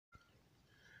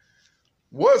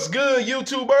What's good,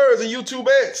 YouTubers and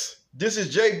YouTubettes? This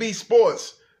is JB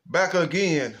Sports back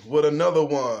again with another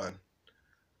one.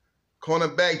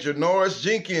 Cornerback Janoris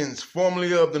Jenkins,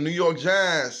 formerly of the New York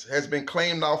Giants, has been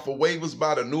claimed off for waivers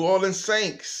by the New Orleans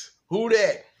Saints. Who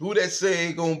that? Who that say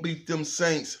ain't gonna beat them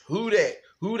Saints? Who that?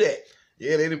 Who that?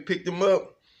 Yeah, they done picked him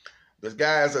up. This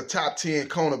guy is a top 10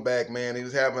 cornerback, man. He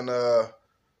was having a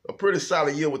pretty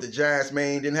solid year with the Giants,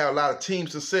 man. He didn't have a lot of team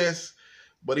success,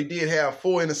 but he did have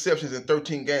 4 interceptions in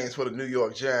 13 games for the New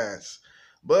York Giants.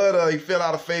 But he fell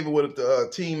out of favor with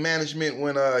the team management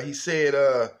when he said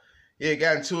he had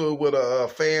gotten into it with a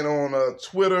fan on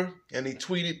Twitter, and he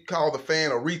called the fan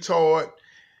a retard.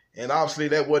 And obviously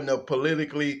that wasn't a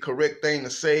politically correct thing to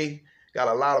say. Got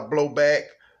a lot of blowback.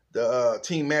 The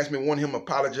team management wanted him to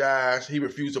apologize. He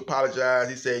refused to apologize.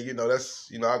 He said,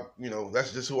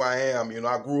 that's just who I am.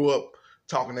 I grew up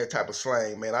talking that type of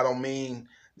slang, man. I don't mean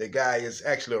the guy is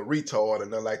actually a retard or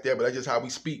nothing like that, but that's just how we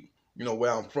speak,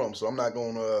 where I'm from. So I'm not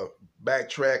going to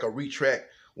backtrack or retract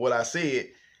what I said.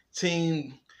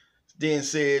 Team then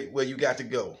said, well, you got to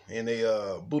go. And they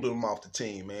booted him off the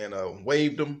team, man.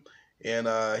 Waived him. And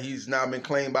he's now been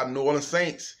claimed by the New Orleans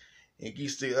Saints. And he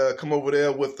used to come over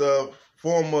there with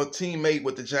former teammate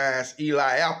with the Giants,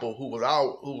 Eli Apple, who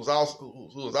was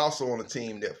also on the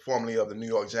team that formerly of the New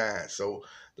York Giants. So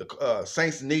the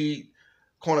Saints need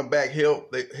cornerback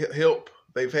help.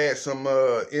 They've had some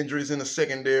injuries in the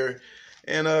secondary,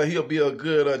 and he'll be a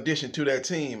good addition to that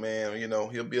team, man.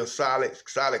 He'll be a solid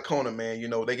corner, man.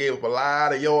 They gave up a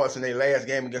lot of yards in their last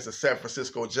game against the San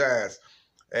Francisco Giants,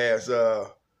 as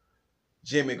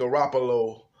Jimmy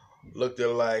Garoppolo looked at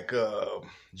like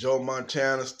Joe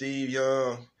Montana, Steve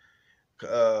Young,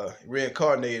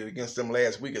 reincarnated against them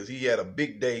last week, as he had a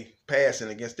big day passing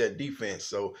against that defense.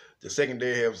 So the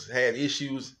secondary has had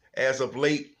issues as of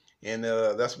late, and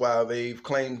that's why they've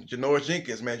claimed Janoris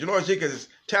Jenkins, man. Janoris Jenkins'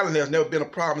 talent has never been a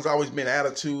problem. It's always been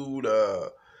attitude.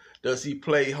 Does he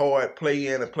play hard, play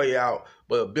in and play out?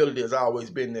 But ability has always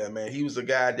been there, man. He was a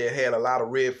guy that had a lot of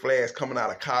red flags coming out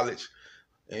of college,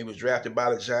 and he was drafted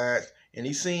by the Giants. And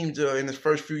he seemed in his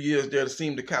first few years there to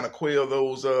seem to kind of quell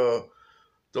those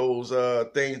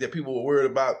things that people were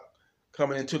worried about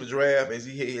coming into the draft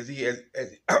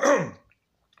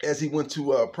as he went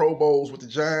to Pro Bowls with the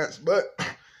Giants. But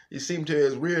he seemed to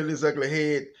have reared his ugly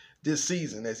head this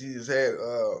season, as he's had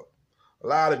a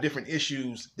lot of different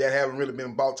issues that haven't really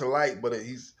been brought to light. But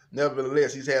he's had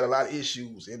a lot of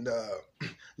issues. And the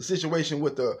situation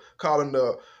with calling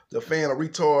the fan a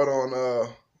retard on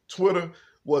Twitter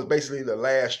was basically the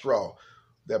last straw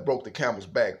that broke the camel's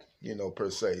back,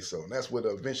 per se. So that's what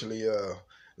eventually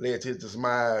led to his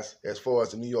demise as far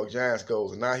as the New York Giants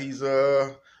goes. And now he's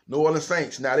New Orleans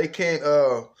Saints. Now they can't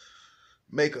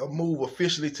make a move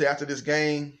officially to after this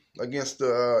game against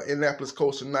the Indianapolis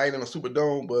Colts tonight in the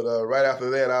Superdome, but right after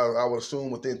that, I would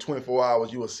assume within 24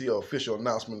 hours you will see an official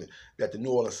announcement that the New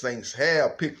Orleans Saints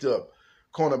have picked up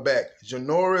cornerback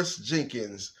Janoris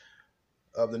Jenkins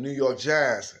of the New York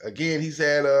Giants. Again, he's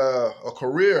had a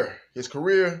career. His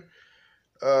career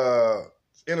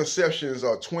interceptions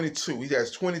are 22. He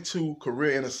has 22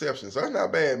 career interceptions. So that's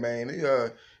not bad, man.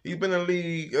 He's been in the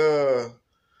league,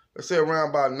 let's say around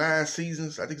about 9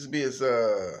 seasons. I think this will be his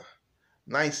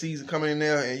 9th season coming in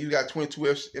there, and you got 22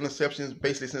 interceptions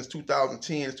basically since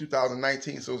 2010 to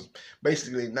 2019. So it's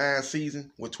basically 9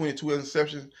 seasons with 22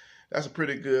 interceptions. That's a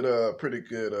pretty good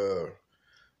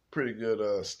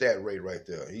stat rate right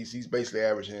there. He's basically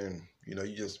averaging, you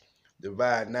just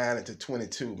divide 9 into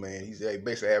 22, man. He's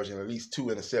basically averaging at least 2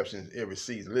 interceptions every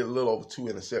season, a little over 2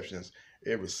 interceptions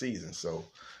every season. So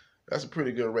that's a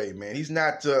pretty good rate, man. He's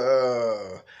not,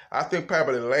 I think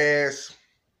probably the last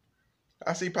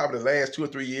 2 or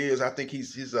 3 years, I think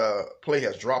his play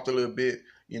has dropped a little bit.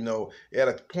 At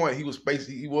a point he was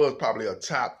probably a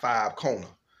top 5 corner.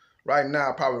 Right now,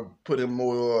 I probably put him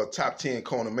more top 10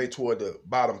 corner, maybe toward the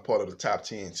bottom part of the top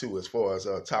 10 too, as far as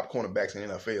top cornerbacks in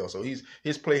the NFL. So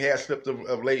his play has slipped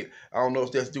of late. I don't know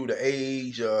if that's due to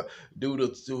age, due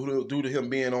to him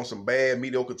being on some bad,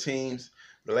 mediocre teams.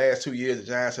 The last 2 years, the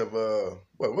Giants have the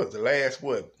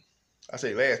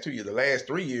last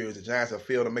 3 years, the Giants have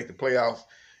failed to make the playoffs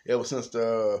ever since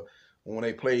when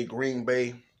they played Green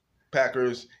Bay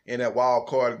Packers in that wild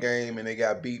card game, and they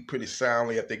got beat pretty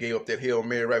soundly after they gave up that Hail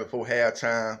Mary right before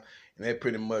halftime, and that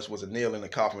pretty much was a nail in the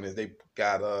coffin as they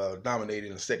got dominated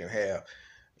in the second half.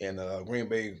 And Green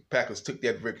Bay Packers took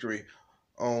that victory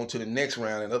on to the next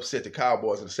round and upset the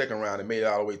Cowboys in the second round and made it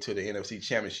all the way to the NFC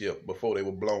Championship before they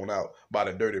were blown out by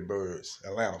the Dirty Birds,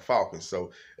 Atlanta Falcons.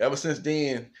 So ever since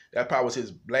then, that probably was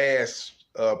his last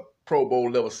Pro Bowl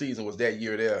level season, was that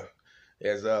year there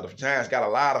As the Giants got a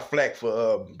lot of flack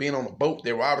for being on a boat.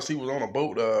 They were obviously was on a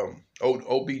boat.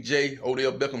 OBJ,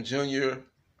 Odell Beckham Jr.,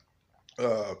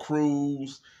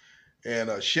 Cruz,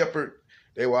 and Shepard.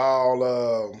 They were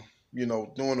all,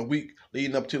 during the week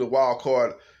leading up to the wild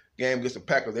card game against the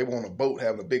Packers. They were on a boat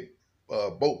having a big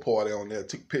boat party on there.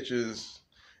 Took pictures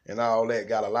and all that.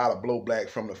 Got a lot of blowback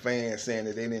from the fans saying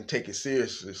that they didn't take it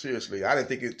seriously. I didn't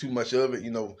think it too much of it.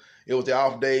 It was the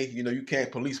off day. You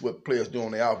can't police what players do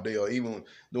on their off day or even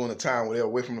during the time where they're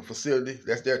away from the facility.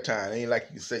 That's their time. It ain't like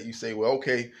you say, well,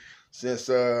 okay, since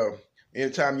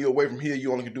anytime you're away from here,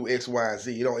 you only can do X, Y, and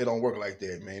Z. It don't work like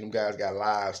that, man. Them guys got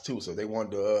lives too, so they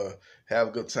wanted to have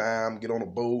a good time, get on a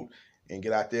boat, and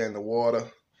get out there in the water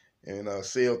and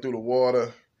sail through the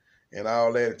water and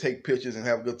all that, and take pictures and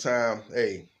have a good time.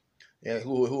 Hey, and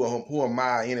who am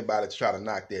I, anybody, to try to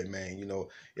knock that, man?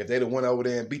 If they'd have went over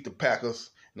there and beat the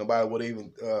Packers, nobody would have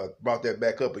even brought that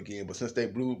back up again. But since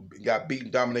they got beaten,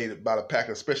 dominated by the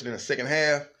Packers, especially in the second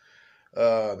half,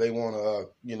 they want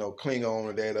to, cling on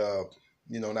to that,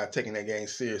 not taking that game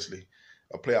seriously,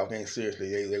 a playoff game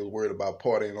seriously. They were worried about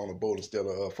partying on the boat instead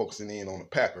of focusing in on the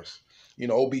Packers.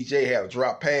 OBJ had a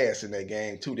drop pass in that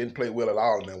game too. Didn't play well at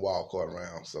all in that wild card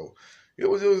round. So it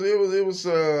was a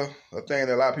thing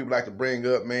that a lot of people like to bring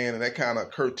up, man, and that kind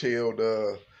of curtailed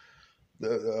the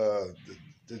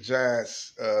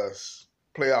Giants'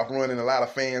 playoff run in a lot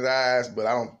of fans' eyes, but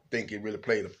I don't think it really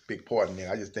played a big part in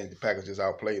that. I just think the Packers just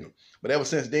outplayed them. But ever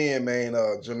since then, man,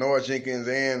 Janoris, Jenkins,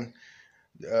 and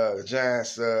the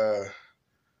Giants'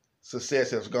 success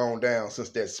has gone down since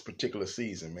that particular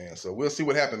season, man. So we'll see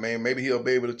what happens, man. Maybe he'll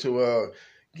be able to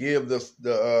give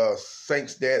the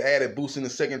Saints that added boost in the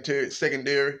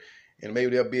secondary, and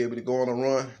maybe they'll be able to go on a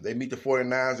run. They meet the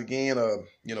 49ers again. The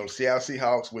Seattle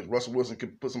Seahawks with Russell Wilson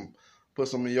can put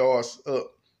some yards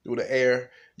up through the air.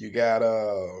 You got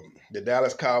the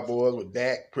Dallas Cowboys with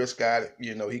Dak Prescott.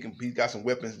 He's got some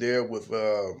weapons there with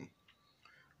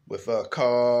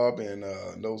Cobb and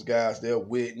those guys there,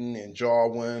 Witten and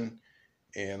Jarwin,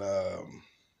 and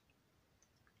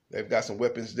they've got some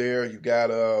weapons there. You got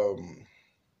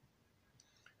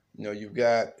you've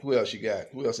got who else you got?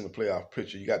 Who else in the playoff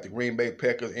picture? You got the Green Bay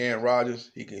Packers, Aaron Rodgers.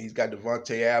 He's got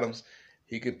Devontae Adams.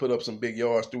 He can put up some big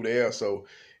yards through the air. So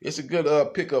it's a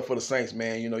good pickup for the Saints,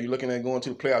 man. You're looking at going to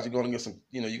the playoffs. You're going to get some.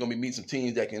 You're going to be meeting some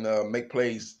teams that can make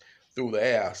plays through the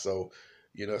air. So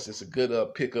it's a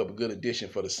good pickup, a good addition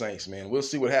for the Saints, man. We'll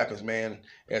see what happens, man,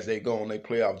 as they go on their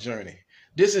playoff journey.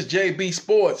 This is JB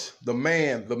Sports, the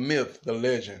man, the myth, the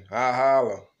legend. I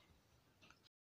holla.